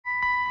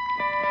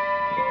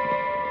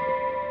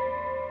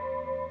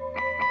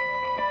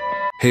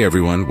Hey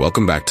everyone,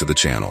 welcome back to the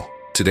channel.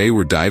 Today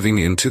we're diving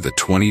into the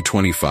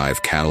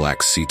 2025 Cadillac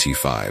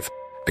CT5,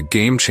 a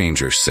game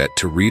changer set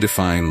to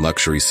redefine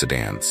luxury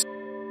sedans.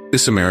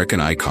 This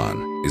American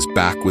icon is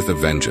back with a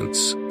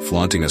vengeance,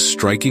 flaunting a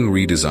striking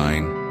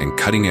redesign and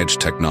cutting-edge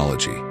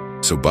technology.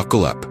 So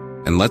buckle up,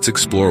 and let's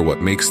explore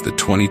what makes the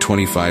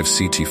 2025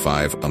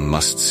 CT5 a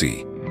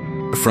must-see.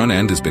 The front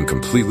end has been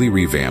completely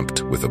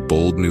revamped with a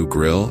bold new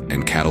grille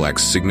and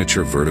Cadillac's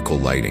signature vertical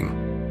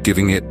lighting,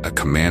 giving it a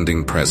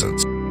commanding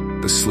presence.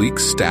 The sleek,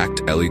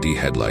 stacked LED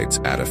headlights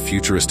add a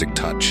futuristic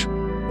touch,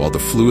 while the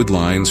fluid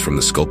lines from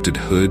the sculpted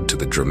hood to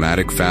the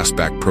dramatic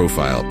fastback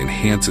profile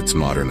enhance its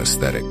modern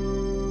aesthetic.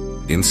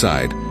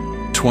 Inside,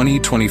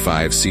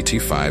 2025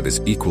 CT5 is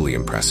equally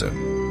impressive.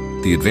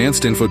 The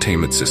advanced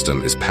infotainment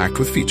system is packed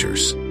with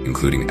features,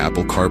 including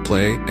Apple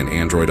CarPlay and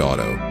Android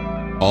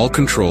Auto, all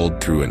controlled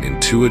through an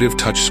intuitive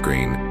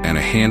touchscreen and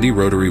a handy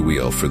rotary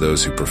wheel for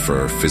those who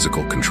prefer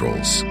physical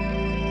controls.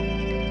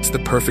 It's the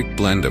perfect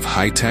blend of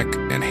high-tech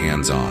and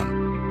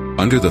hands-on.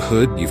 Under the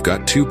hood, you've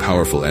got two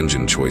powerful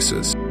engine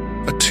choices: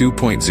 a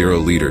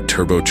 2.0-liter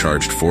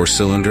turbocharged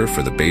four-cylinder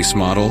for the base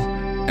model,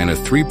 and a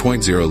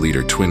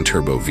 3.0-liter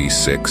twin-turbo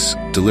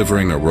V6,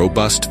 delivering a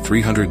robust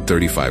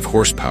 335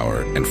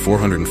 horsepower and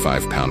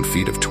 405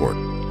 pound-feet of torque.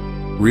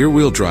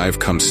 Rear-wheel drive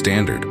comes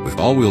standard, with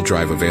all-wheel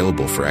drive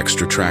available for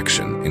extra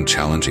traction in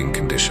challenging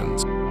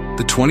conditions.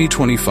 The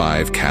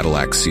 2025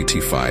 Cadillac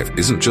CT5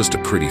 isn't just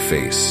a pretty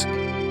face.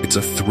 It's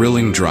a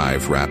thrilling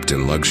drive wrapped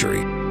in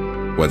luxury.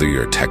 Whether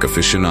you're a tech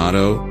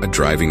aficionado, a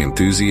driving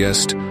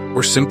enthusiast,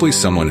 or simply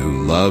someone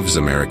who loves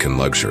American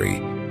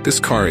luxury, this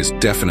car is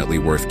definitely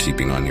worth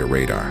keeping on your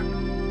radar.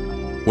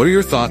 What are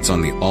your thoughts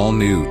on the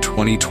all-new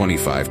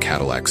 2025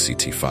 Cadillac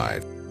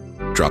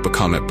CT5? Drop a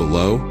comment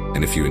below,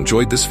 and if you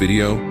enjoyed this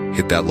video,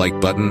 hit that like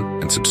button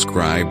and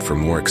subscribe for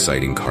more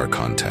exciting car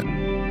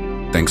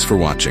content. Thanks for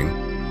watching.